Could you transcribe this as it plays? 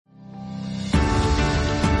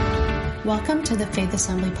Welcome to the Faith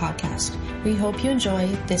Assembly podcast. We hope you enjoy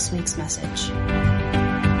this week's message.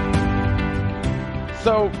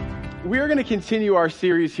 So, we are going to continue our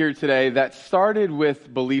series here today that started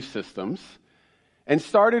with belief systems and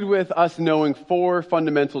started with us knowing four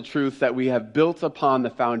fundamental truths that we have built upon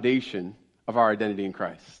the foundation of our identity in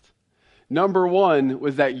Christ. Number one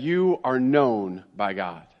was that you are known by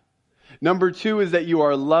God. Number two is that you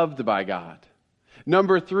are loved by God.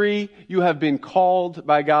 Number three, you have been called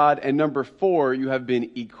by God. And number four, you have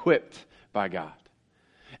been equipped by God.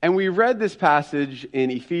 And we read this passage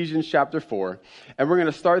in Ephesians chapter 4, and we're going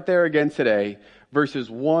to start there again today,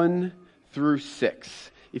 verses 1 through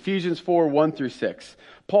 6. Ephesians 4, 1 through 6.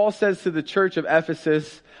 Paul says to the church of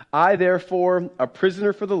Ephesus, I therefore, a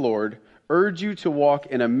prisoner for the Lord, urge you to walk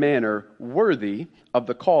in a manner worthy of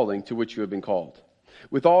the calling to which you have been called,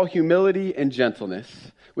 with all humility and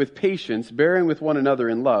gentleness, with patience, bearing with one another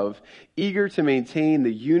in love, eager to maintain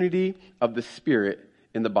the unity of the Spirit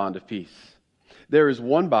in the bond of peace. There is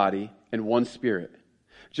one body and one Spirit,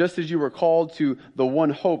 just as you were called to the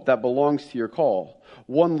one hope that belongs to your call,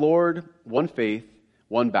 one Lord, one faith,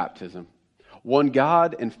 one baptism, one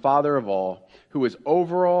God and Father of all, who is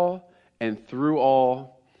over all and through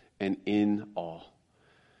all and in all.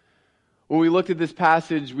 When we looked at this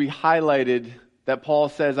passage, we highlighted that Paul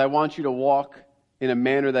says, I want you to walk in a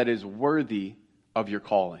manner that is worthy of your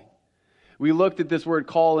calling. We looked at this word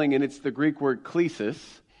calling, and it's the Greek word klesis,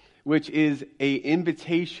 which is an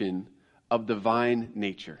invitation of divine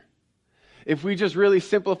nature. If we just really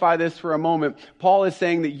simplify this for a moment, Paul is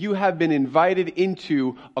saying that you have been invited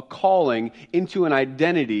into a calling, into an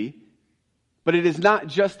identity, but it is not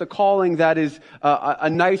just a calling that is a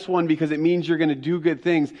nice one because it means you're going to do good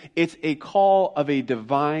things. It's a call of a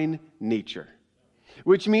divine nature,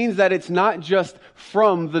 which means that it's not just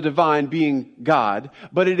from the divine being God,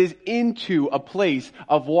 but it is into a place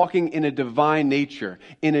of walking in a divine nature,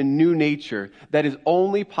 in a new nature that is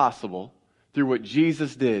only possible through what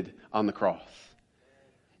Jesus did on the cross.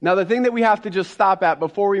 Now, the thing that we have to just stop at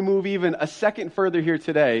before we move even a second further here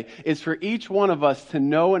today is for each one of us to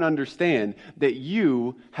know and understand that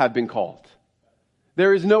you have been called.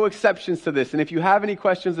 There is no exceptions to this. And if you have any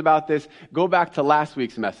questions about this, go back to last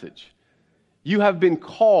week's message. You have been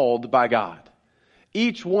called by God.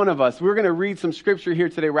 Each one of us, we're going to read some scripture here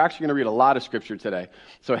today. We're actually going to read a lot of scripture today,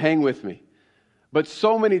 so hang with me. But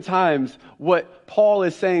so many times, what Paul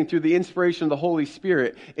is saying through the inspiration of the Holy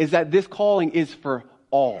Spirit is that this calling is for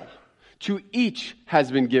all. To each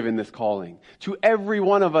has been given this calling. To every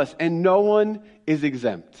one of us, and no one is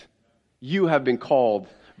exempt. You have been called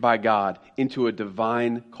by God into a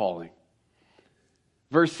divine calling.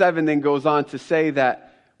 Verse 7 then goes on to say that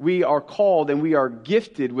we are called and we are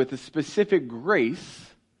gifted with a specific grace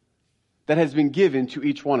that has been given to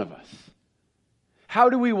each one of us. How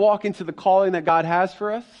do we walk into the calling that God has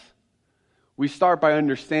for us? We start by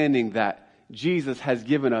understanding that Jesus has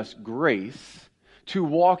given us grace to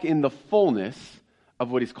walk in the fullness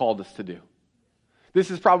of what He's called us to do. This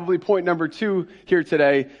is probably point number 2 here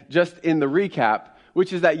today, just in the recap,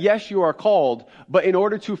 which is that yes, you are called, but in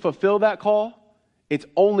order to fulfill that call, it's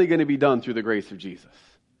only going to be done through the grace of Jesus.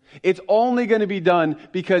 It's only going to be done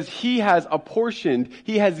because He has apportioned,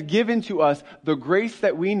 He has given to us the grace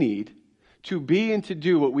that we need to be and to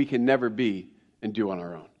do what we can never be and do on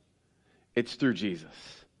our own. It's through Jesus.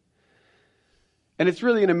 And it's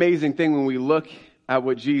really an amazing thing when we look at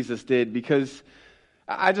what Jesus did, because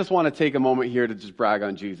I just want to take a moment here to just brag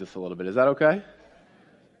on Jesus a little bit. Is that okay?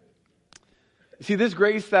 See, this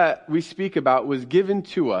grace that we speak about was given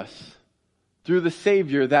to us through the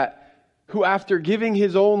Savior who after giving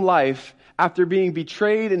His own life, after being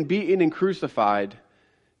betrayed and beaten and crucified,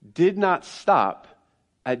 did not stop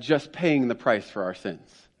at just paying the price for our sins.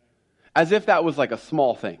 As if that was like a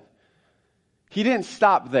small thing. He didn't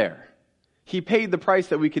stop there. He paid the price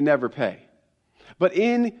that we can never pay. But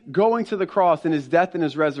in going to the cross, in His death and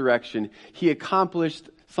His resurrection, He accomplished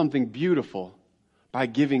something beautiful by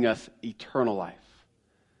giving us eternal life.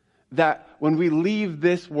 That when we leave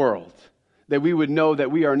this world, that we would know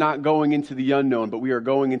that we are not going into the unknown, but we are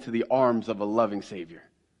going into the arms of a loving Savior.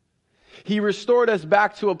 He restored us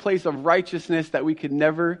back to a place of righteousness that we could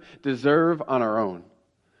never deserve on our own.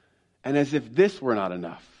 And as if this were not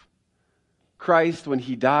enough, Christ, when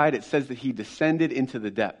He died, it says that He descended into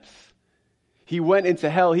the depths. He went into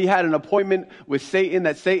hell. He had an appointment with Satan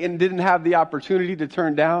that Satan didn't have the opportunity to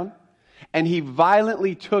turn down. And He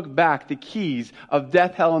violently took back the keys of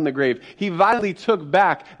death, hell, and the grave. He violently took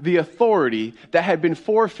back the authority that had been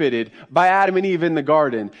forfeited by Adam and Eve in the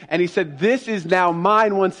garden. And He said, this is now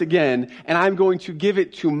mine once again, and I'm going to give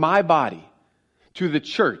it to my body, to the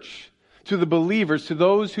church, to the believers, to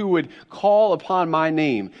those who would call upon my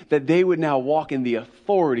name, that they would now walk in the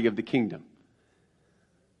authority of the kingdom.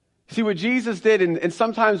 See what Jesus did, and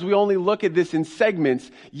sometimes we only look at this in segments.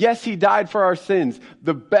 Yes, he died for our sins,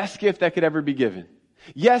 the best gift that could ever be given.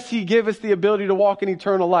 Yes, he gave us the ability to walk in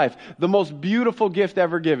eternal life, the most beautiful gift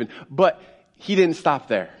ever given. But he didn't stop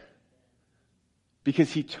there, because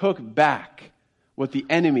he took back what the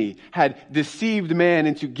enemy had deceived man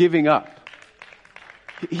into giving up.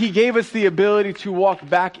 He gave us the ability to walk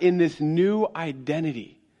back in this new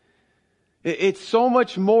identity. It's so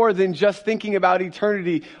much more than just thinking about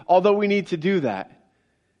eternity, although we need to do that.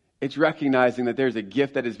 It's recognizing that there's a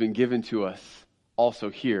gift that has been given to us also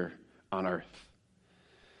here on earth.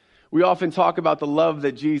 We often talk about the love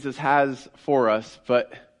that Jesus has for us,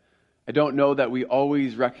 but I don't know that we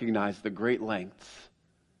always recognize the great lengths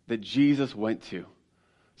that Jesus went to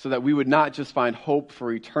so that we would not just find hope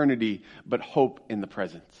for eternity, but hope in the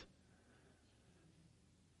present.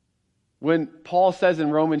 When Paul says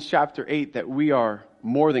in Romans chapter 8 that we are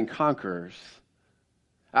more than conquerors,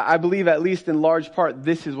 I believe at least in large part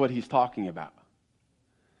this is what he's talking about.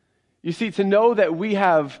 You see, to know that we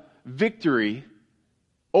have victory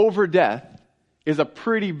over death is a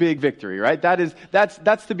pretty big victory, right?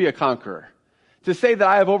 That's to be a conqueror. To say that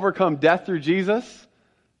I have overcome death through Jesus,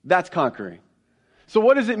 that's conquering. So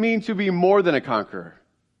what does it mean to be more than a conqueror?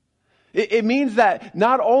 It means that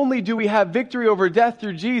not only do we have victory over death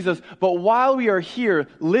through Jesus, but while we are here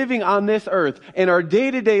living on this earth in our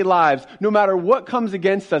day-to-day lives, no matter what comes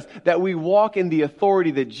against us, that we walk in the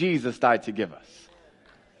authority that Jesus died to give us.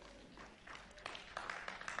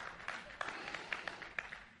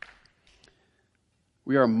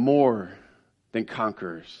 We are more than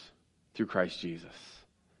conquerors through Christ Jesus.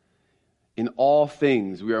 In all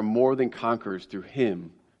things, we are more than conquerors through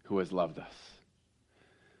him who has loved us.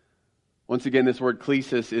 Once again, this word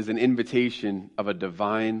klesis is an invitation of a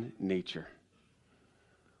divine nature.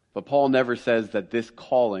 But Paul never says that this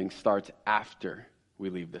calling starts after we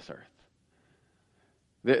leave this earth.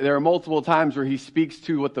 There are multiple times where he speaks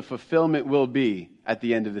to what the fulfillment will be at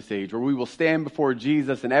the end of this age, where we will stand before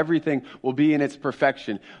Jesus and everything will be in its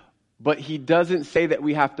perfection. But he doesn't say that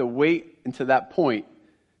we have to wait until that point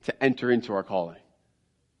to enter into our calling.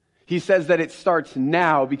 He says that it starts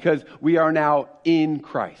now because we are now in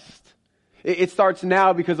Christ. It starts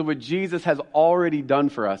now because of what Jesus has already done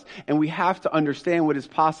for us. And we have to understand what is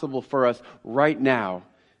possible for us right now,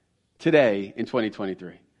 today, in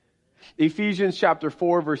 2023. Ephesians chapter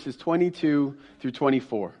 4, verses 22 through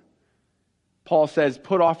 24. Paul says,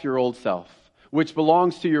 "Put off your old self, which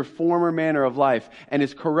belongs to your former manner of life and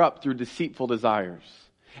is corrupt through deceitful desires.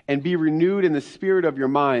 And be renewed in the spirit of your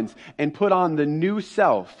minds, and put on the new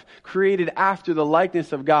self, created after the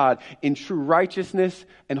likeness of God in true righteousness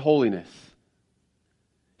and holiness."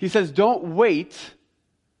 He says, don't wait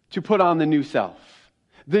to put on the new self.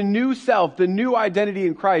 The new self, the new identity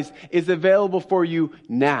in Christ is available for you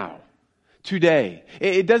now, today.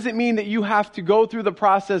 It doesn't mean that you have to go through the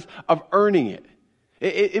process of earning it.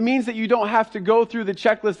 It means that you don't have to go through the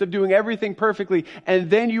checklist of doing everything perfectly and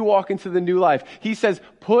then you walk into the new life. He says,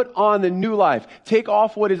 put on the new life. Take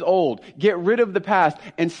off what is old. Get rid of the past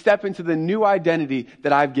and step into the new identity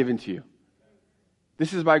that I've given to you.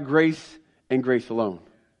 This is by grace and grace alone.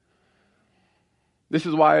 This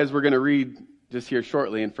is why, as we're going to read just here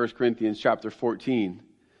shortly in 1 Corinthians chapter 14,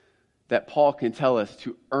 that Paul can tell us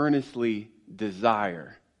to earnestly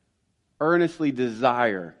desire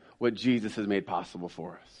what Jesus has made possible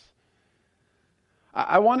for us.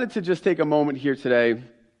 I wanted to just take a moment here today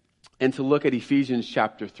and to look at Ephesians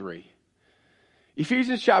chapter 3.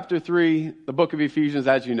 Ephesians chapter 3, the book of Ephesians,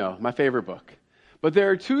 as you know, my favorite book. But there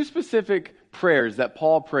are two specific prayers that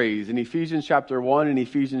Paul prays in Ephesians chapter 1 and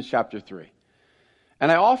Ephesians chapter 3.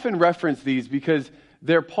 And I often reference these because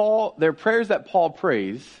they're prayers that Paul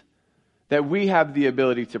prays that we have the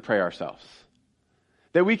ability to pray ourselves.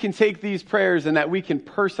 That we can take these prayers and that we can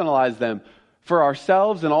personalize them for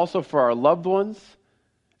ourselves and also for our loved ones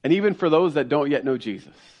and even for those that don't yet know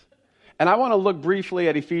Jesus. And I want to look briefly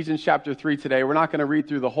at Ephesians chapter 3 today. We're not going to read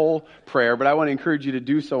through the whole prayer, but I want to encourage you to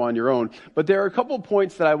do so on your own. But there are a couple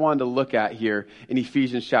points that I wanted to look at here in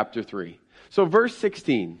Ephesians chapter 3. So verse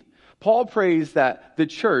 16, Paul prays that the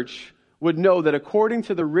church would know that according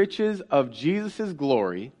to the riches of Jesus'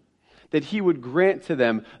 glory, that he would grant to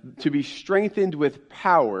them to be strengthened with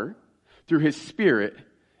power through his Spirit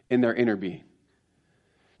in their inner being.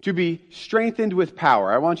 To be strengthened with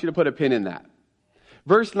power. I want you to put a pin in that.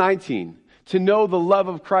 Verse 19, to know the love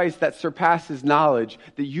of Christ that surpasses knowledge,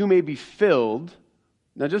 that you may be filled,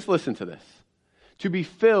 now just listen to this, to be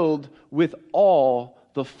filled with all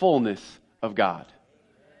the fullness of God.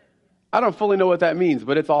 I don't fully know what that means,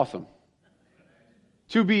 but it's awesome.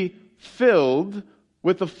 To be filled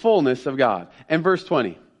with the fullness of God. And verse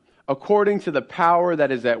 20, according to the power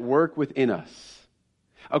that is at work within us.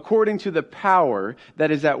 According to the power that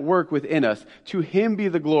is at work within us, to him be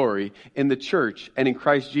the glory in the church and in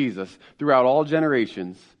Christ Jesus throughout all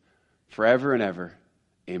generations, forever and ever.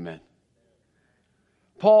 Amen.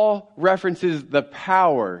 Paul references the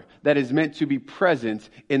power that is meant to be present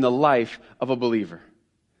in the life of a believer.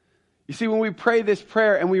 You see, when we pray this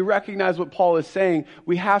prayer and we recognize what Paul is saying,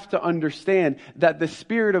 we have to understand that the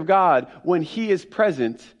Spirit of God, when he is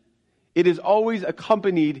present, it is always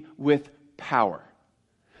accompanied with power.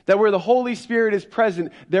 That where the Holy Spirit is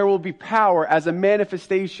present, there will be power as a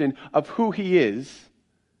manifestation of who he is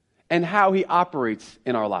and how he operates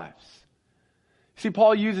in our lives. See,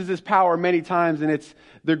 Paul uses this power many times, and it's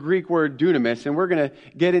the Greek word dunamis, and we're going to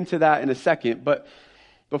get into that in a second. But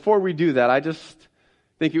before we do that, I just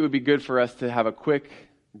think it would be good for us to have a quick,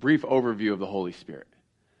 brief overview of the Holy Spirit.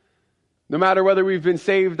 No matter whether we've been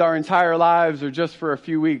saved our entire lives or just for a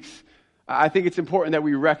few weeks, I think it's important that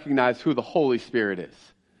we recognize who the Holy Spirit is.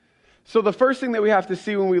 So the first thing that we have to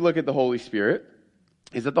see when we look at the Holy Spirit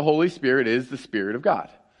is that the Holy Spirit is the Spirit of God.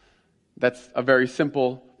 That's a very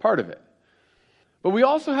simple part of it. But we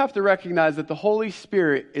also have to recognize that the Holy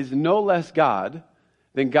Spirit is no less God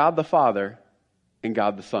than God the Father and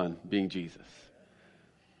God the Son, being Jesus.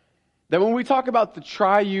 That when we talk about the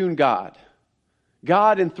triune God,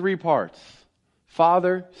 God in three parts,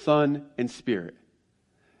 Father, Son, and Spirit,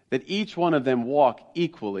 that each one of them walk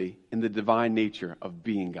equally in the divine nature of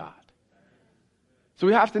being God. So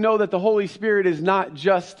we have to know that the Holy Spirit is not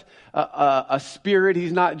just a spirit.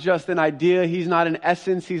 He's not just an idea. He's not an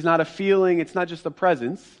essence. He's not a feeling. It's not just a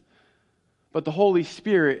presence. But the Holy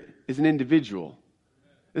Spirit is an individual.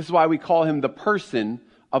 This is why we call him the person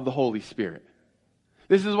of the Holy Spirit.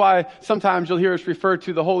 This is why sometimes you'll hear us refer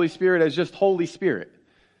to the Holy Spirit as just Holy Spirit,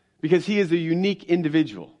 because he is a unique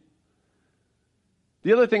individual.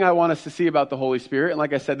 The other thing I want us to see about the Holy Spirit, and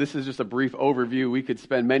like I said, this is just a brief overview. We could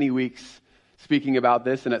spend many weeks speaking about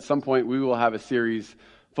this, and at some point we will have a series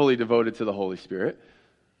fully devoted to the Holy Spirit.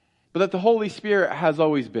 But that the Holy Spirit has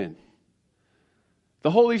always been.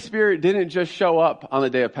 The Holy Spirit didn't just show up on the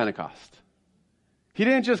day of Pentecost. He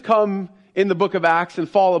didn't just come in the book of Acts and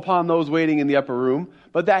fall upon those waiting in the upper room,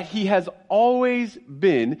 but that he has always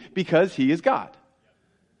been because he is God.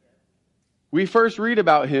 We first read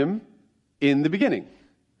about him in the beginning.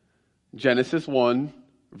 Genesis 1,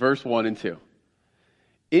 verse 1 and 2.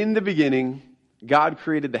 In the beginning, God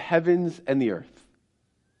created the heavens and the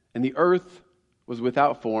earth was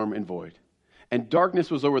without form and void, and darkness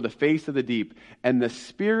was over the face of the deep, and the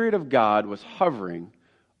Spirit of God was hovering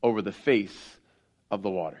over the face of the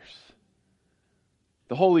waters.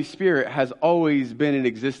 The Holy Spirit has always been in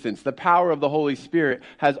existence. The power of the Holy Spirit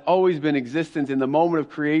has always been in existence in the moment of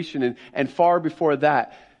creation and far before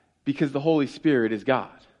that, because the Holy Spirit is God.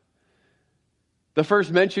 The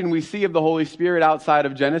first mention we see of the Holy Spirit outside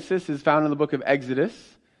of Genesis is found in the book of Exodus.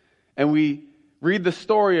 And we read the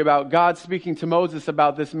story about God speaking to Moses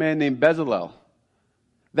about this man named Bezalel.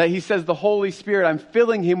 That he says, the Holy Spirit, I'm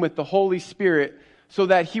filling him with the Holy Spirit so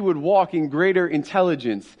that he would walk in greater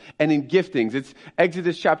intelligence and in giftings. It's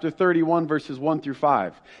Exodus chapter 31, verses 1 through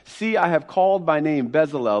 5. See, I have called by name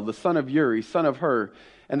Bezalel, the son of Uri, son of Hur,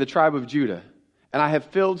 and the tribe of Judah. And I have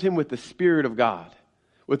filled him with the Spirit of God,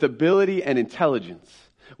 with ability and intelligence,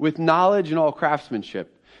 with knowledge and all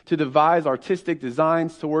craftsmanship, to devise artistic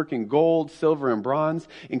designs, to work in gold, silver, and bronze,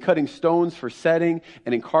 in cutting stones for setting,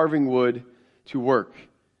 and in carving wood, to work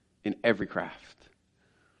in every craft.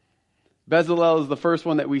 Bezalel is the first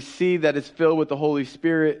one that we see that is filled with the Holy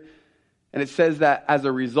Spirit, and it says that as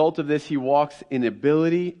a result of this, he walks in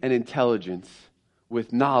ability and intelligence,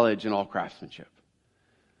 with knowledge and all craftsmanship.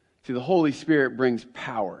 See, the Holy Spirit brings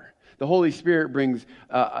power. The Holy Spirit brings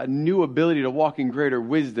a new ability to walk in greater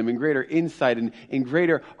wisdom and greater insight and in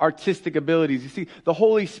greater artistic abilities. You see, the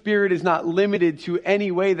Holy Spirit is not limited to any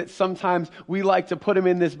way that sometimes we like to put him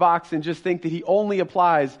in this box and just think that he only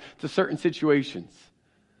applies to certain situations.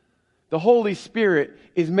 The Holy Spirit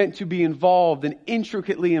is meant to be involved and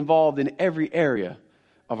intricately involved in every area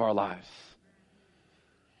of our lives.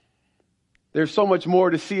 There's so much more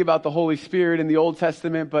to see about the Holy Spirit in the Old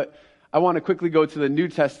Testament, but I want to quickly go to the New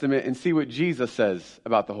Testament and see what Jesus says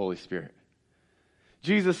about the Holy Spirit.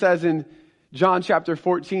 Jesus says in John chapter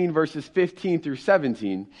 14, verses 15 through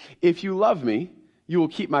 17, if you love me, you will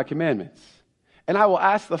keep my commandments. And I will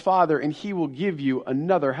ask the Father, and he will give you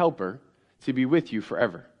another helper to be with you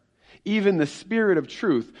forever. Even the Spirit of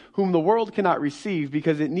truth, whom the world cannot receive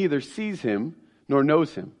because it neither sees him nor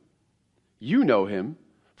knows him. You know him,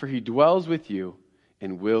 for he dwells with you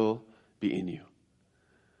and will be in you.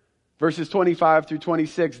 Verses 25 through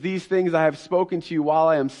 26, these things I have spoken to you while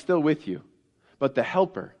I am still with you. But the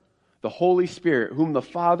Helper, the Holy Spirit, whom the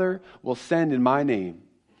Father will send in my name,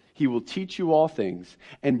 he will teach you all things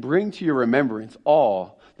and bring to your remembrance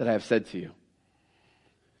all that I have said to you.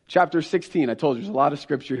 Chapter 16, I told you there's a lot of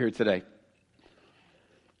scripture here today.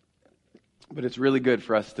 But it's really good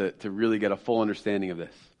for us to really get a full understanding of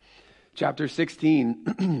this. Chapter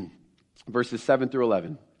 16, verses 7 through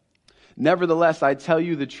 11. Nevertheless, I tell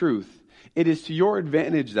you the truth. It is to your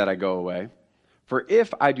advantage that I go away. For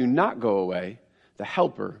if I do not go away, the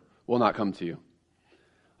Helper will not come to you.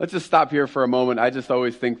 Let's just stop here for a moment. I just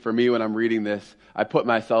always think for me when I'm reading this, I put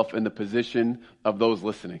myself in the position of those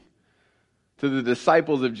listening to the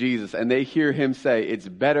disciples of Jesus, and they hear him say, it's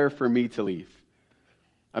better for me to leave.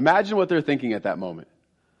 Imagine what they're thinking at that moment.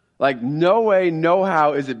 Like, no way, no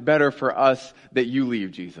how is it better for us that you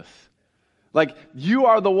leave, Jesus. Like, you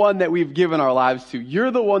are the one that we've given our lives to.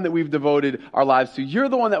 You're the one that we've devoted our lives to. You're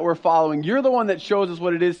the one that we're following. You're the one that shows us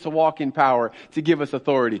what it is to walk in power, to give us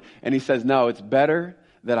authority. And he says, no, it's better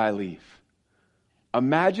that I leave.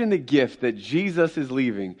 Imagine the gift that Jesus is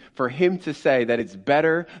leaving for him to say that it's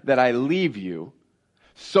better that I leave you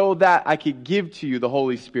so that I could give to you the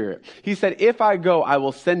Holy Spirit. He said, if I go, I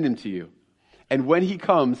will send him to you. And when he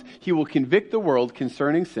comes, he will convict the world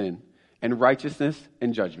concerning sin and righteousness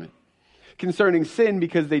and judgment. Concerning sin,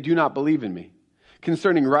 because they do not believe in me.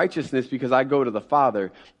 Concerning righteousness, because I go to the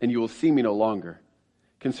Father and you will see me no longer.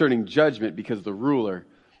 Concerning judgment, because the ruler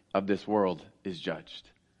of this world is judged.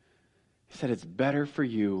 He said, it's better for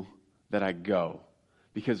you that I go,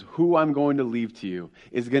 because who I'm going to leave to you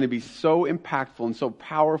is going to be so impactful and so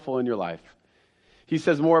powerful in your life. He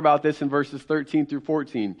says more about this in verses 13 through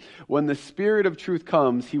 14. When the Spirit of truth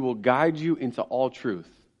comes, he will guide you into all truth.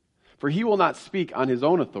 For he will not speak on his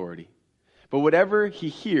own authority, but whatever he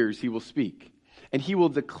hears, he will speak. And he will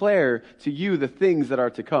declare to you the things that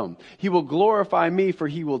are to come. He will glorify me, for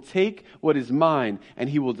he will take what is mine and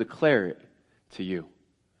he will declare it to you.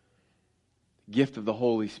 Gift of the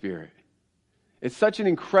Holy Spirit. It's such an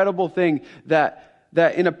incredible thing that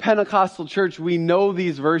in a Pentecostal church, we know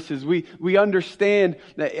these verses. We understand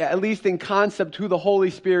that, at least in concept, who the Holy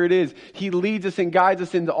Spirit is. He leads us and guides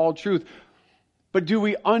us into all truth. But do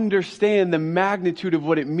we understand the magnitude of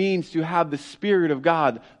what it means to have the Spirit of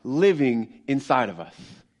God living inside of us?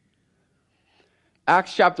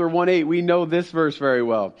 Acts chapter 1:8, we know this verse very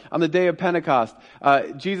well. On the day of Pentecost,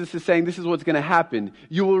 Jesus is saying this is what's going to happen.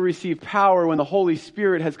 You will receive power when the Holy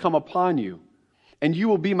Spirit has come upon you. And you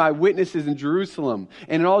will be my witnesses in Jerusalem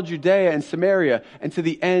and in all Judea and Samaria and to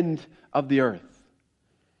the end of the earth.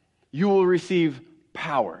 You will receive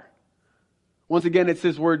power. Once again, it's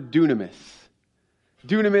this word dunamis.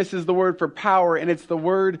 Dunamis is the word for power, and it's the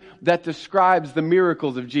word that describes the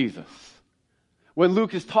miracles of Jesus. When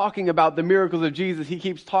Luke is talking about the miracles of Jesus, he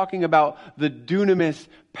keeps talking about the dunamis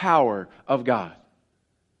power of God.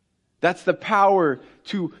 That's the power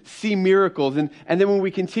to see miracles. And then when we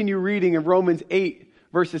continue reading in Romans 8,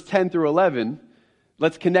 verses 10 through 11,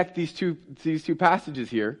 let's connect these two passages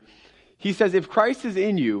here. He says, if Christ is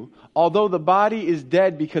in you, although the body is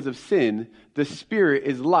dead because of sin, the Spirit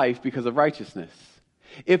is life because of righteousness.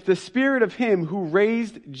 If the Spirit of him who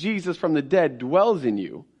raised Jesus from the dead dwells in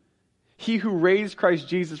you, he who raised Christ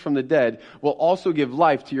Jesus from the dead will also give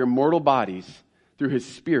life to your mortal bodies through his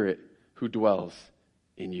Spirit who dwells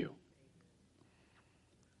in you.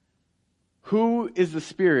 Who is the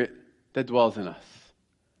Spirit that dwells in us?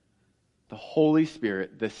 The Holy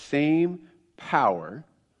Spirit, the same power,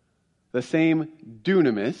 the same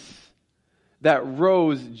dunamis that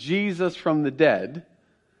rose Jesus from the dead,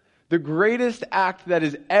 the greatest act that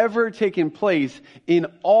has ever taken place in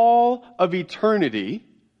all of eternity.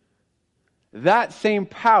 That same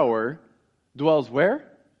power dwells where?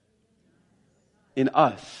 In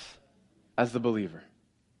us as the believer.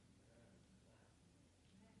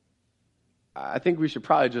 I think we should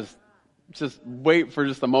probably just wait for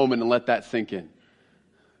just a moment and let that sink in.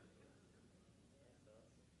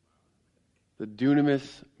 The dunamis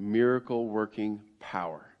miracle working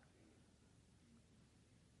power.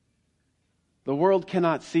 The world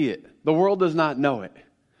cannot see it. The world does not know it.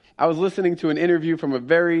 I was listening to an interview from a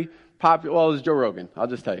very popular, well, it was Joe Rogan, I'll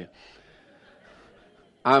just tell you.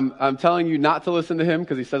 I'm telling you not to listen to him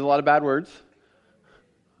because he says a lot of bad words,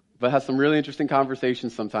 but has some really interesting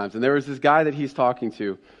conversations sometimes. And there was this guy that he's talking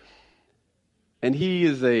to, and he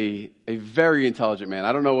is a very intelligent man.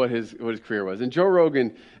 I don't know what his career was. And Joe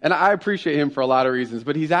Rogan, and I appreciate him for a lot of reasons,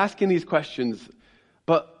 but he's asking these questions,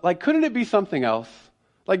 but couldn't it be something else?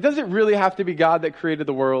 Does it really have to be God that created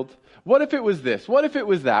the world? What if it was this? What if it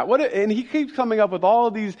was that? And he keeps coming up with all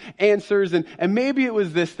of these answers, and maybe it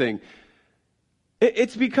was this thing.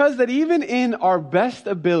 It's because that even in our best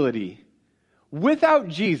ability, without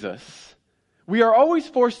Jesus, we are always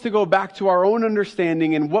forced to go back to our own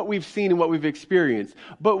understanding and what we've seen and what we've experienced.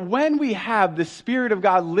 But when we have the Spirit of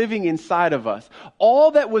God living inside of us,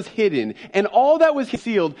 all that was hidden and all that was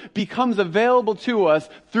concealed becomes available to us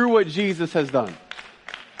through what Jesus has done.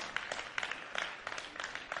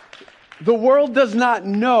 The world does not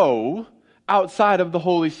know outside of the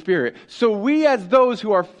Holy Spirit. So we, as those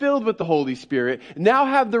who are filled with the Holy Spirit, now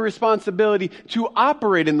have the responsibility to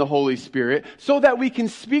operate in the Holy Spirit so that we can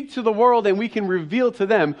speak to the world and we can reveal to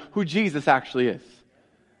them who Jesus actually is.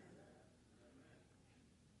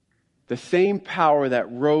 The same power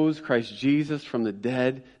that rose Christ Jesus from the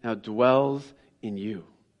dead now dwells in you.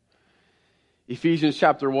 Ephesians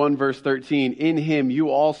chapter 1 verse 13, in him you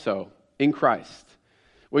also, in Christ,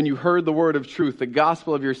 when you heard the word of truth, the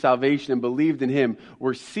gospel of your salvation, and believed in him,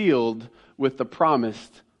 were sealed with the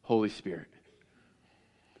promised Holy Spirit.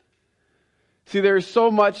 See, there is so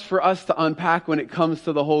much for us to unpack when it comes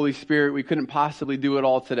to the Holy Spirit. We couldn't possibly do it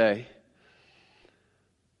all today.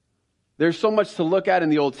 There's so much to look at in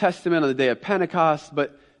the Old Testament on the day of Pentecost,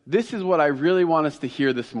 but this is what I really want us to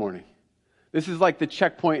hear this morning. This is like the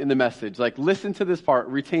checkpoint in the message. Like, listen to this part,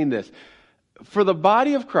 retain this. For the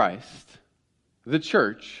body of Christ, the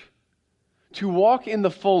church, to walk in the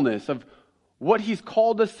fullness of what he's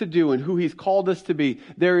called us to do and who he's called us to be,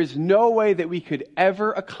 there is no way that we could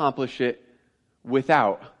ever accomplish it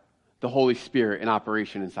without the Holy Spirit in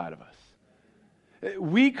operation inside of us.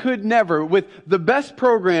 We could never, with the best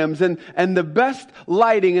programs and the best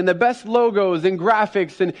lighting and the best logos and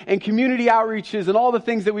graphics and community outreaches and all the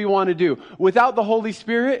things that we want to do, without the Holy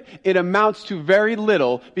Spirit, it amounts to very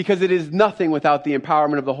little, because it is nothing without the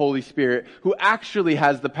empowerment of the Holy Spirit, who actually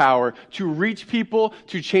has the power to reach people,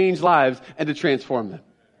 to change lives, and to transform them.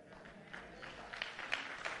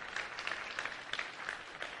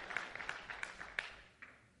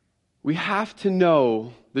 We have to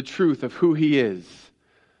know the truth of who he is,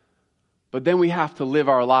 but then we have to live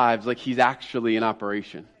our lives like he's actually in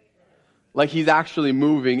operation, like he's actually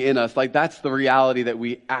moving in us, like that's the reality that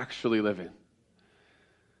we actually live in.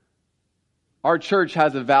 Our church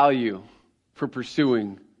has a value for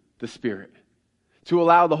pursuing the Spirit, to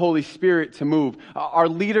allow the Holy Spirit to move. Our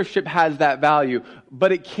leadership has that value,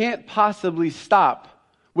 but it can't possibly stop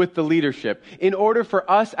with the leadership. In order for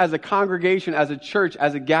us as a congregation, as a church,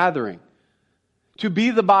 as a gathering, to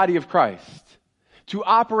be the body of Christ, to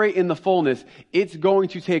operate in the fullness, it's going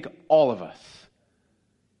to take all of us.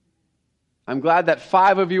 I'm glad that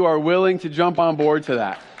 5 of you are willing to jump on board to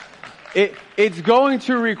that. It's going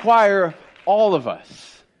to require all of us.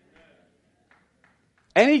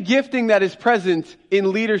 Any gifting that is present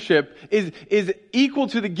in leadership is equal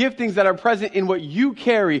to the giftings that are present in what you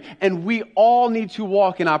carry, and we all need to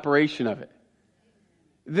walk in operation of it.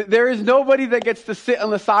 There is nobody that gets to sit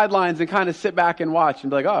on the sidelines and kind of sit back and watch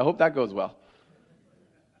and be like, oh, I hope that goes well.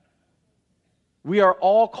 We are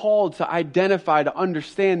all called to identify, to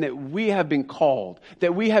understand that we have been called,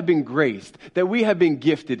 that we have been graced, that we have been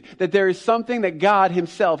gifted, that there is something that God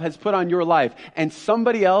himself has put on your life, and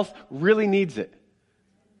somebody else really needs it.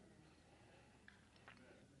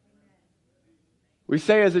 We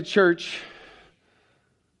say as a church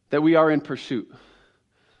that we are in pursuit.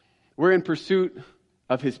 We're in pursuit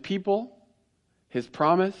of his people, his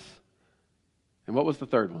promise, and what was the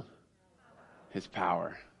third one? His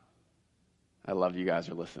power. I love you guys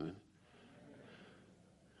are listening.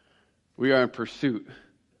 We are in pursuit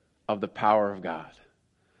of the power of God.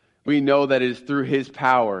 We know that it is through his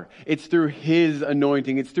power, it's through his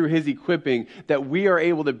anointing, it's through his equipping that we are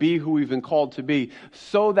able to be who we've been called to be,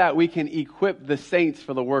 so that we can equip the saints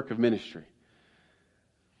for the work of ministry.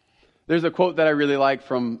 There's a quote that I really like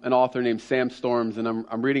from an author named Sam Storms, and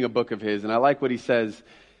I'm reading a book of his, and I like what he says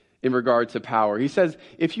in regard to power. He says,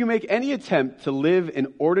 if you make any attempt to live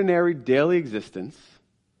an ordinary daily existence,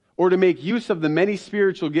 or to make use of the many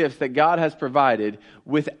spiritual gifts that God has provided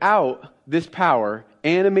without this power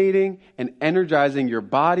animating and energizing your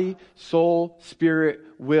body, soul, spirit,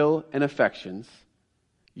 will, and affections,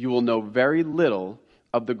 you will know very little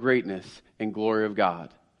of the greatness and glory of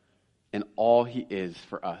God and all he is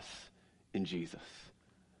for us in Jesus.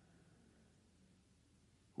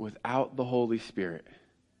 Without the Holy Spirit,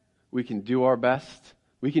 we can do our best.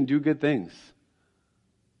 We can do good things.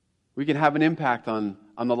 We can have an impact on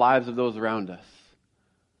the lives of those around us.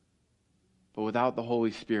 But without the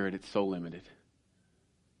Holy Spirit, it's so limited.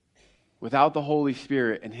 Without the Holy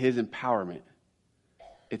Spirit and his empowerment,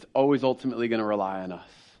 it's always ultimately going to rely on us.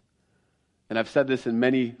 and I've said this in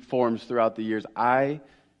many forms throughout the years, I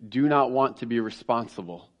do not want to be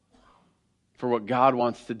responsible for what God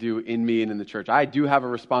wants to do in me and in the church. I do have a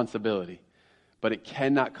responsibility, but it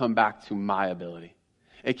cannot come back to my ability.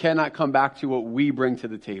 It cannot come back to what we bring to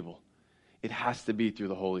the table. It has to be through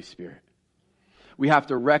the Holy Spirit. We have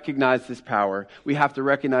to recognize this power. We have to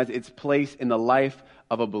recognize its place in the life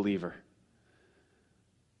of a believer.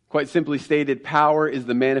 Quite simply stated, power is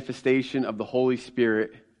the manifestation of the Holy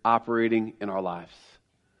Spirit operating in our lives.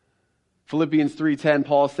 Philippians 3:10,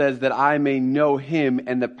 Paul says that I may know him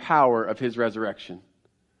and the power of his resurrection.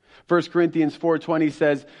 1 Corinthians 4:20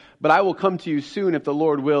 says, but I will come to you soon if the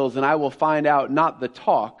Lord wills, and I will find out not the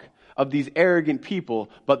talk of these arrogant people,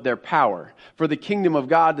 but their power. For the kingdom of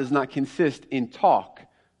God does not consist in talk,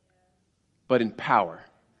 but in power.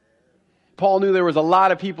 Paul knew there was a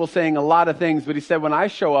lot of people saying a lot of things, but he said, when I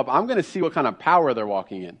show up, I'm going to see what kind of power they're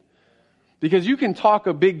walking in. Because you can talk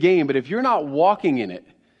a big game, but if you're not walking in it,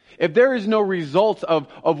 if there is no result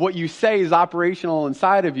of what you say is operational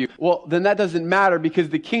inside of you, well, then that doesn't matter, because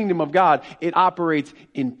the kingdom of God, it operates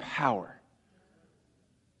in power.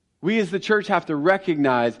 We as the church have to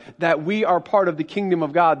recognize that we are part of the kingdom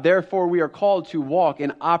of God. Therefore, we are called to walk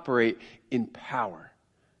and operate in power.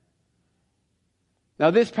 Now,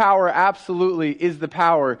 this power absolutely is the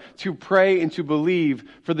power to pray and to believe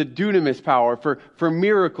for the dunamis power, for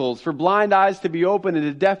miracles, for blind eyes to be open and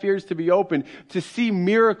to deaf ears to be open, to see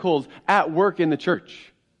miracles at work in the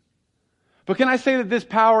church. But can I say that this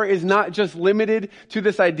power is not just limited to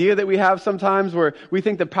this idea that we have sometimes where we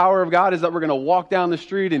think the power of God is that we're going to walk down the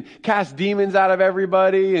street and cast demons out of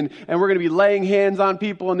everybody and we're going to be laying hands on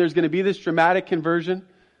people and there's going to be this dramatic conversion?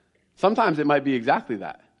 Sometimes it might be exactly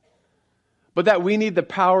that. But that we need the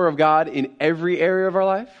power of God in every area of our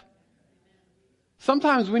life?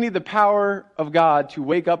 Sometimes we need the power of God to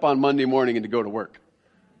wake up on Monday morning and to go to work.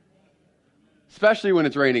 Especially when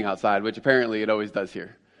it's raining outside, which apparently it always does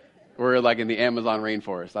here. We're like in the Amazon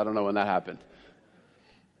rainforest. I don't know when that happened.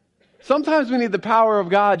 Sometimes we need the power of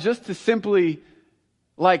God just to simply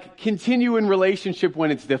continue in relationship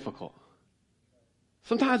when it's difficult.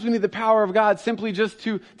 Sometimes we need the power of God simply just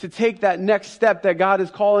to take that next step that God is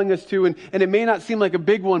calling us to. And it may not seem like a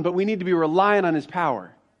big one, but we need to be reliant on his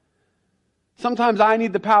power. Sometimes I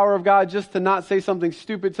need the power of God just to not say something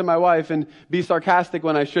stupid to my wife and be sarcastic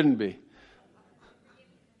when I shouldn't be.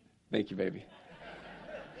 Thank you, baby.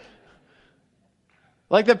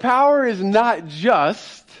 The power is not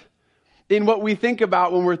just in what we think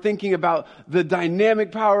about when we're thinking about the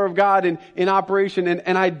dynamic power of God in operation.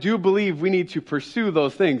 And I do believe we need to pursue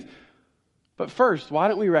those things. But first, why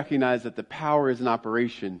don't we recognize that the power is in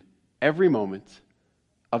operation every moment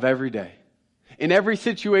of every day, in every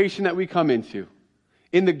situation that we come into,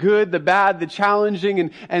 in the good, the bad, the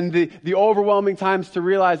challenging, and the overwhelming times, to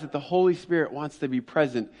realize that the Holy Spirit wants to be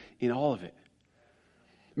present in all of it.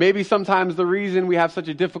 Maybe sometimes the reason we have such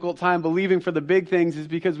a difficult time believing for the big things is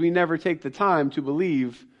because we never take the time to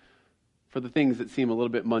believe for the things that seem a little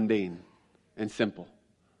bit mundane and simple.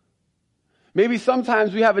 Maybe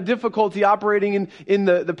sometimes we have a difficulty operating in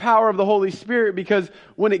the power of the Holy Spirit because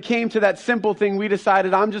when it came to that simple thing, we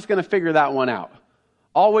decided, I'm just going to figure that one out.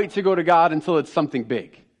 I'll wait to go to God until it's something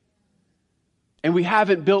big. And we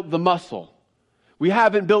haven't built the muscle. We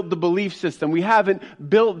haven't built the belief system. We haven't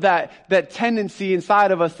built that tendency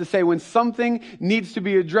inside of us to say, when something needs to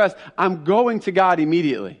be addressed, I'm going to God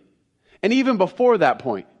immediately. And even before that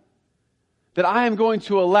point, that I am going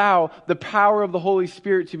to allow the power of the Holy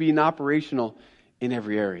Spirit to be operational in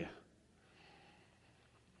every area.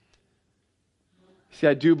 See,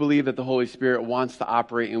 I do believe that the Holy Spirit wants to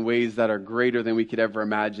operate in ways that are greater than we could ever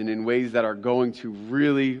imagine, in ways that are going to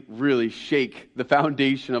really, really shake the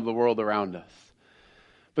foundation of the world around us.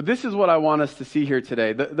 But this is what I want us to see here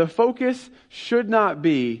today. The focus should not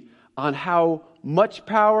be on how much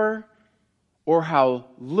power or how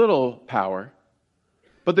little power,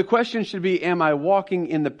 but the question should be, am I walking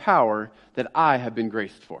in the power that I have been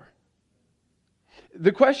graced for?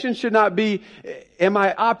 The question should not be, am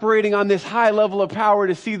I operating on this high level of power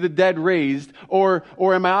to see the dead raised, or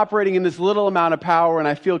am I operating in this little amount of power and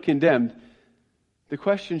I feel condemned? The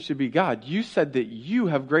question should be, God, you said that you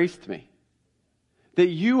have graced me, that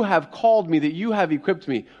you have called me, that you have equipped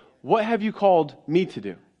me. What have you called me to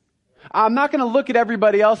do? I'm not going to look at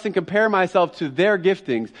everybody else and compare myself to their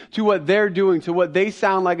giftings, to what they're doing, to what they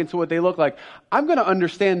sound like, and to what they look like. I'm going to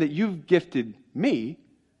understand that you've gifted me,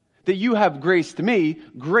 that you have graced me,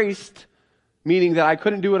 graced meaning that I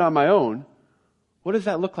couldn't do it on my own. What does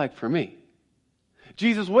that look like for me?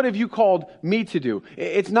 Jesus, what have you called me to do?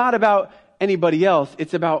 It's not about anybody else.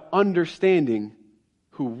 It's about understanding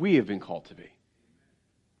who we have been called to be.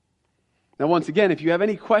 Now, once again, if you have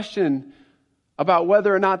any question about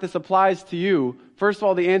whether or not this applies to you, first of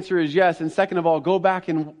all, the answer is yes. And second of all, go back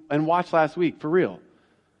and watch last week, for real.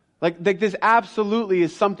 Like this absolutely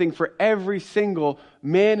is something for every single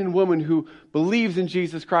man and woman who believes in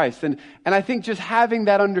Jesus Christ. And I think just having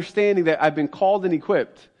that understanding that I've been called and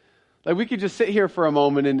equipped, like we could just sit here for a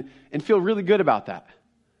moment and feel really good about that.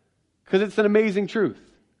 Because it's an amazing truth.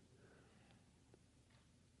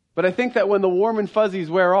 But I think that when the warm and fuzzies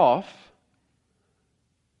wear off,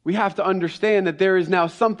 we have to understand that there is now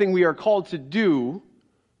something we are called to do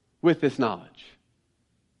with this knowledge.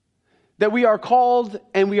 That we are called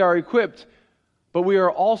and we are equipped, but we are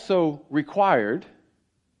also required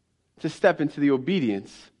to step into the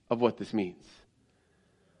obedience of what this means.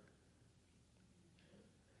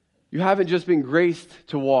 You haven't just been graced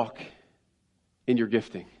to walk in your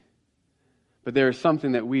gifting, but there is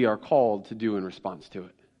something that we are called to do in response to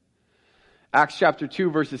it. Acts chapter 2,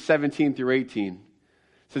 verses 17 through 18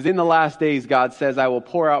 says, "In the last days, God says, I will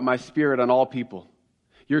pour out my Spirit on all people.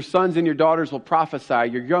 Your sons and your daughters will prophesy.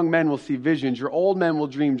 Your young men will see visions. Your old men will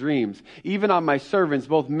dream dreams. Even on my servants,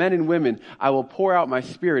 both men and women, I will pour out my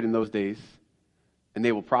Spirit in those days, and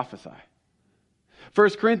they will prophesy."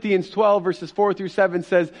 1 Corinthians 12, verses 4 through 7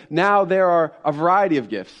 says, "Now there are a variety of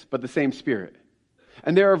gifts, but the same Spirit.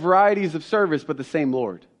 And there are varieties of service, but the same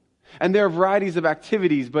Lord. And there are varieties of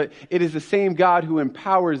activities, but it is the same God who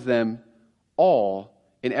empowers them all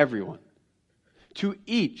in everyone. To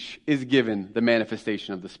each is given the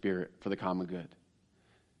manifestation of the Spirit for the common good."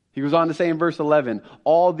 He goes on to say in verse 11,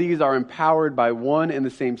 "All these are empowered by one and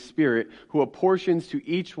the same Spirit, who apportions to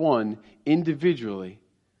each one individually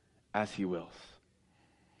as he wills."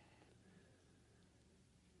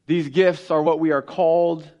 These gifts are what we are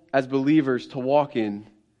called as believers to walk in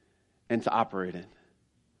and to operate in.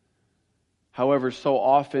 However, so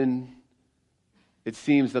often it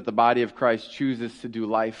seems that the body of Christ chooses to do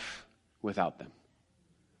life without them.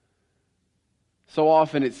 So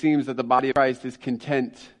often it seems that the body of Christ is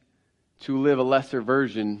content to live a lesser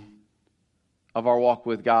version of our walk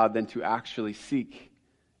with God than to actually seek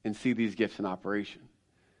and see these gifts in operation.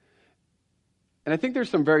 And I think there's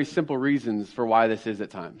some very simple reasons for why this is at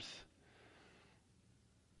times.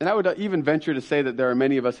 And I would even venture to say that there are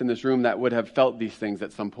many of us in this room that would have felt these things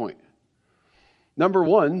at some point. Number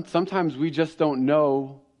one, sometimes we just don't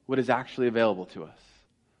know what is actually available to us.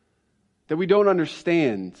 That we don't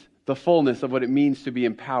understand the fullness of what it means to be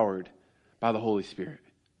empowered by the Holy Spirit.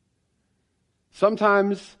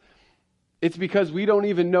 Sometimes it's because we don't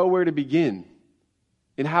even know where to begin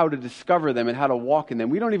and how to discover them and how to walk in them.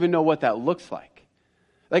 We don't even know what that looks like.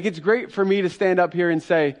 Like, it's great for me to stand up here and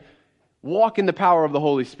say, walk in the power of the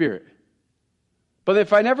Holy Spirit. But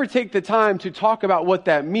if I never take the time to talk about what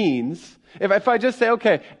that means, if I just say,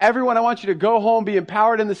 okay, everyone, I want you to go home, be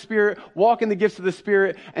empowered in the Spirit, walk in the gifts of the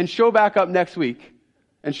Spirit, and show back up next week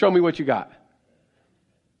and show me what you got.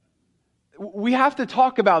 We have to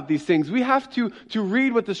talk about these things. We have to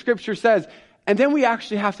read what the Scripture says, and then we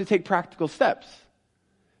actually have to take practical steps.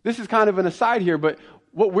 This is kind of an aside here, but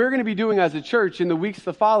what we're going to be doing as a church in the weeks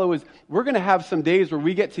to follow is we're going to have some days where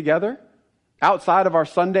we get together outside of our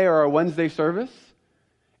Sunday or our Wednesday service,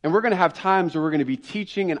 and we're going to have times where we're going to be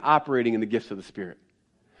teaching and operating in the gifts of the Spirit,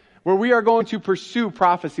 where we are going to pursue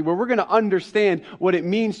prophecy, where we're going to understand what it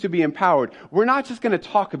means to be empowered. We're not just going to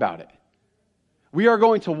talk about it. We are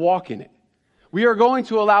going to walk in it. We are going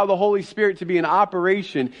to allow the Holy Spirit to be in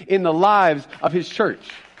operation in the lives of His church.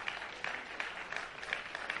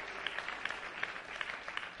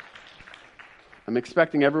 I'm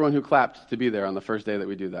expecting everyone who clapped to be there on the first day that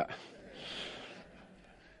we do that.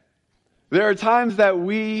 There are times that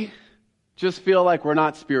we just feel like we're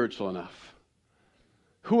not spiritual enough.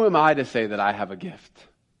 Who am I to say that I have a gift?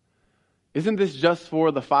 Isn't this just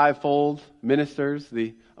for the fivefold ministers,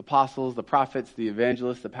 the apostles, the prophets, the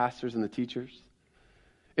evangelists, the pastors, and the teachers?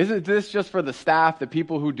 Isn't this just for the staff, the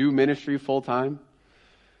people who do ministry full time?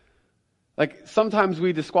 Like, sometimes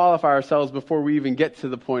we disqualify ourselves before we even get to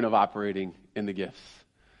the point of operating in the gifts.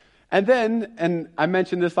 And then, and I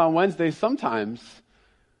mentioned this on Wednesday, sometimes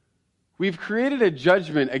we've created a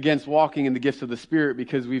judgment against walking in the gifts of the Spirit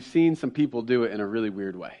because we've seen some people do it in a really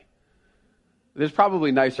weird way. There's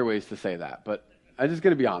probably nicer ways to say that, but I'm just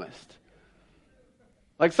going to be honest.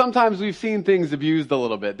 Like, sometimes we've seen things abused a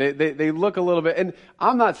little bit. They look a little bit, and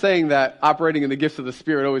I'm not saying that operating in the gifts of the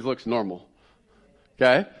Spirit always looks normal.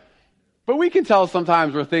 Okay? But we can tell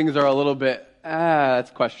sometimes where things are a little bit,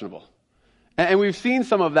 that's questionable. And we've seen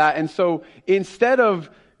some of that, and so instead of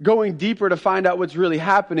going deeper to find out what's really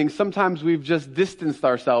happening, sometimes we've just distanced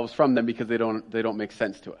ourselves from them because they don't make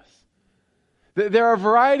sense to us. There are a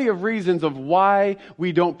variety of reasons of why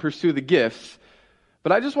we don't pursue the gifts,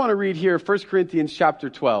 but I just want to read here 1 Corinthians chapter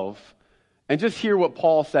 12 and just hear what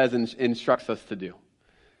Paul says and instructs us to do.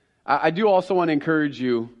 I do also want to encourage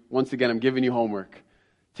you, once again, I'm giving you homework.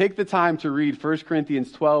 Take the time to read 1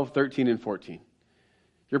 Corinthians 12, 13, and 14.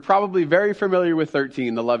 You're probably very familiar with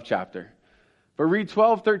 13, the love chapter. But read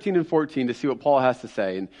 12, 13, and 14 to see what Paul has to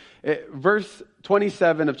say. And verse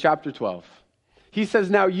 27 of chapter 12, he says,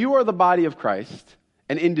 "Now you are the body of Christ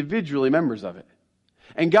and individually members of it.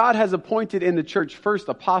 And God has appointed in the church first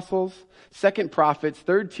apostles, second prophets,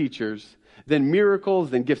 third teachers, then miracles,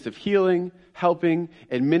 then gifts of healing, helping,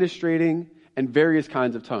 administrating, and various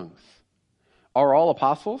kinds of tongues. Are all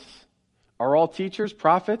apostles? Are all teachers,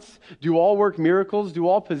 prophets? Do all work miracles? Do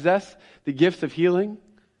all possess the gifts of healing?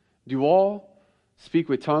 Do all speak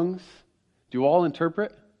with tongues? Do all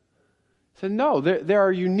interpret?" So no, there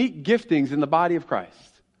are unique giftings in the body of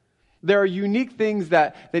Christ. There are unique things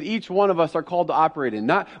that each one of us are called to operate in.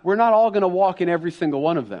 We're not all going to walk in every single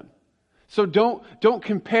one of them. So don't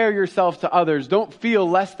compare yourself to others. Don't feel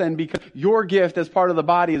less than because your gift as part of the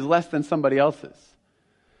body is less than somebody else's.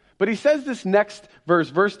 But he says this next verse,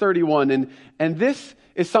 verse 31, and this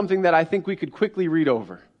is something that I think we could quickly read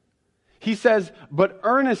over. He says, "But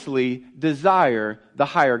earnestly desire the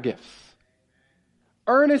higher gifts."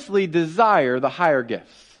 Earnestly desire the higher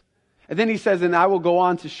gifts. And then he says, "And I will go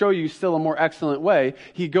on to show you still a more excellent way."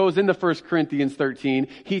 He goes into 1 Corinthians 13.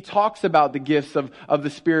 He talks about the gifts of the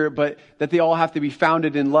Spirit, but that they all have to be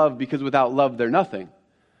founded in love, because without love, they're nothing.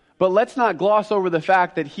 But let's not gloss over the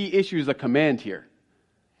fact that he issues a command here.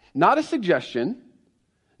 Not a suggestion.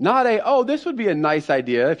 Not this would be a nice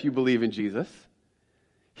idea if you believe in Jesus.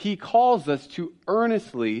 He calls us to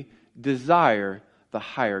earnestly desire the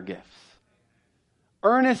higher gifts.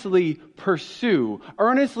 Earnestly pursue,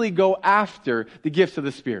 earnestly go after the gifts of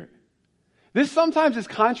the Spirit. This sometimes is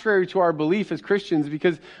contrary to our belief as Christians,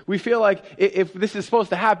 because we feel like if this is supposed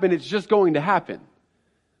to happen, it's just going to happen.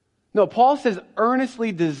 No, Paul says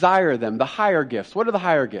earnestly desire them, the higher gifts. What are the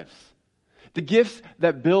higher gifts? The gifts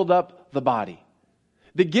that build up the body.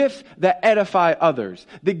 The gifts that edify others.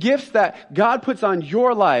 The gifts that God puts on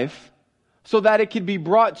your life so that it can be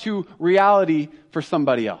brought to reality for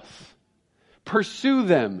somebody else. Pursue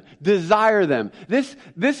them. Desire them. This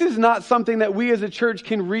is not something that we as a church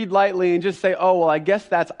can read lightly and just say, "Oh, well, I guess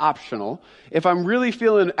that's optional. If I'm really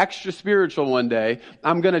feeling extra spiritual one day,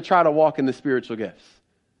 I'm going to try to walk in the spiritual gifts."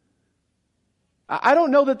 I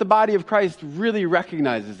don't know that the body of Christ really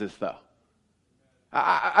recognizes this, though.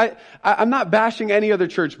 I'm not bashing any other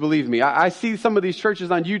church, believe me. I see some of these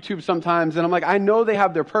churches on YouTube sometimes, and I'm like, I know they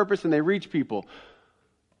have their purpose and they reach people.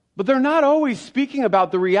 But they're not always speaking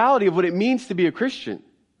about the reality of what it means to be a Christian.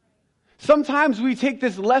 Sometimes we take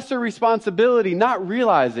this lesser responsibility, not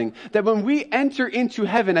realizing that when we enter into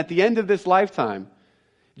heaven at the end of this lifetime,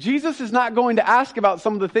 Jesus is not going to ask about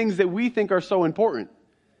some of the things that we think are so important.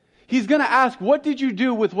 He's going to ask, what did you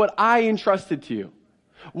do with what I entrusted to you?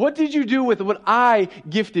 What did you do with what I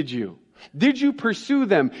gifted you? Did you pursue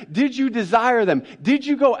them? Did you desire them? Did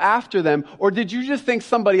you go after them? Or did you just think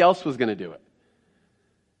somebody else was going to do it?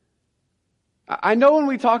 I know when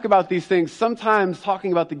we talk about these things, sometimes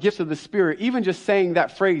talking about the gifts of the Spirit, even just saying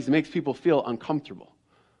that phrase makes people feel uncomfortable.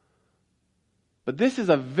 But this is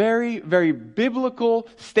a very, very biblical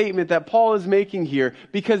statement that Paul is making here,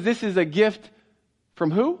 because this is a gift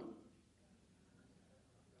from who?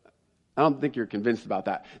 I don't think you're convinced about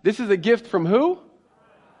that. This is a gift from who?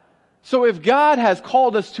 So if God has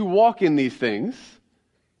called us to walk in these things,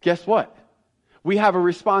 guess what? We have a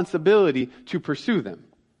responsibility to pursue them.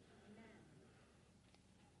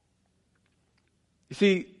 You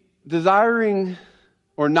see, desiring,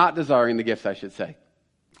 or not desiring the gifts, I should say,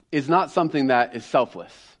 is not something that is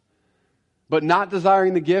selfless. But not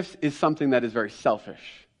desiring the gifts is something that is very selfish.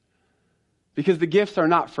 Because the gifts are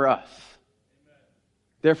not for us.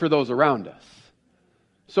 They're for those around us.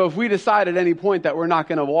 So if we decide at any point that we're not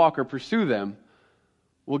going to walk or pursue them,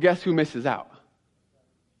 well, guess who misses out?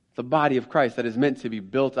 The body of Christ that is meant to be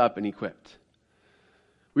built up and equipped.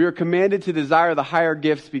 We are commanded to desire the higher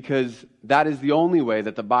gifts because that is the only way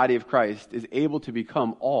that the body of Christ is able to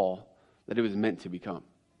become all that it was meant to become.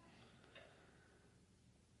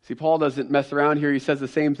 See, Paul doesn't mess around here. He says the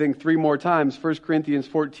same thing 3 more times. 1 Corinthians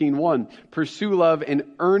 14:1. Pursue love and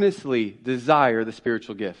earnestly desire the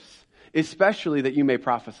spiritual gifts, especially that you may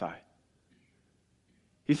prophesy.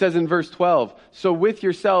 He says in verse 12, so with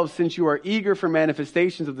yourselves, since you are eager for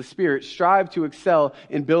manifestations of the Spirit, strive to excel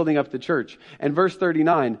in building up the church. And verse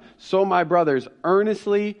 39, so my brothers,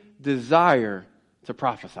 earnestly desire to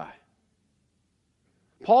prophesy.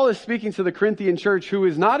 Paul is speaking to the Corinthian church who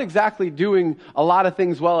is not exactly doing a lot of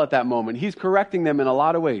things well at that moment. He's correcting them in a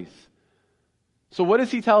lot of ways. So what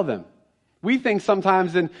does he tell them? We think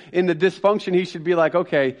sometimes in the dysfunction, he should be like,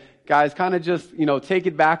 okay, guys, kind of just, take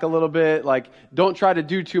it back a little bit. Like, don't try to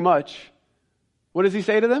do too much. What does he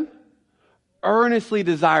say to them? Earnestly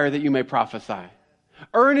desire that you may prophesy.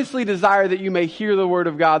 Earnestly desire that you may hear the word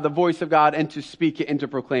of God, the voice of God, and to speak it and to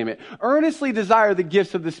proclaim it. Earnestly desire the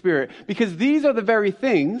gifts of the Spirit, because these are the very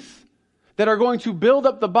things that are going to build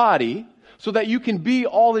up the body so that you can be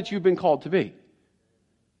all that you've been called to be.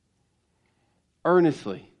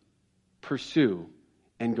 Earnestly pursue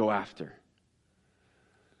and go after.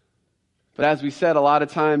 But as we said, a lot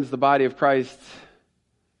of times the body of Christ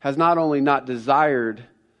has not only not desired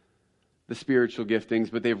the spiritual giftings,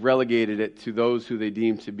 but they've relegated it to those who they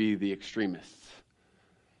deem to be the extremists,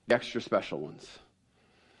 the extra special ones.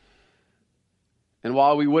 And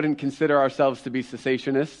while we wouldn't consider ourselves to be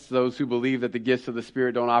cessationists, those who believe that the gifts of the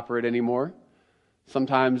Spirit don't operate anymore,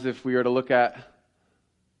 sometimes if we were to look at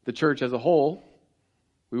the church as a whole,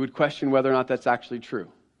 we would question whether or not that's actually true,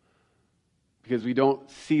 because we don't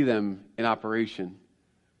see them in operation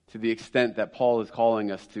to the extent that Paul is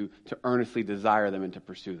calling us to earnestly desire them and to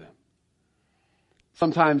pursue them.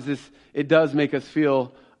 Sometimes it does make us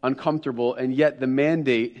feel uncomfortable, and yet the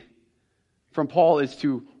mandate from Paul is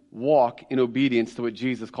to walk in obedience to what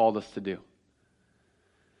Jesus called us to do.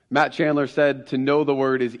 Matt Chandler said, to know the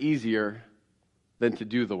word is easier than to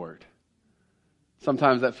do the word.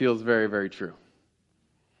 Sometimes that feels very, very true.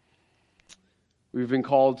 We've been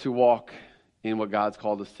called to walk in what God's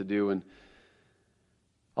called us to do, and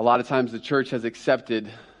a lot of times the church has accepted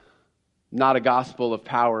not a gospel of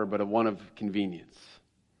power, but one of convenience.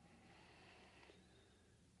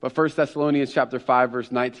 But 1 Thessalonians chapter 5,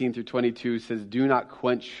 verse 19 through 22 says, do not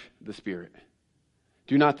quench the Spirit.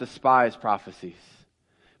 Do not despise prophecies,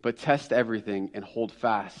 but test everything and hold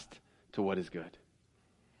fast to what is good.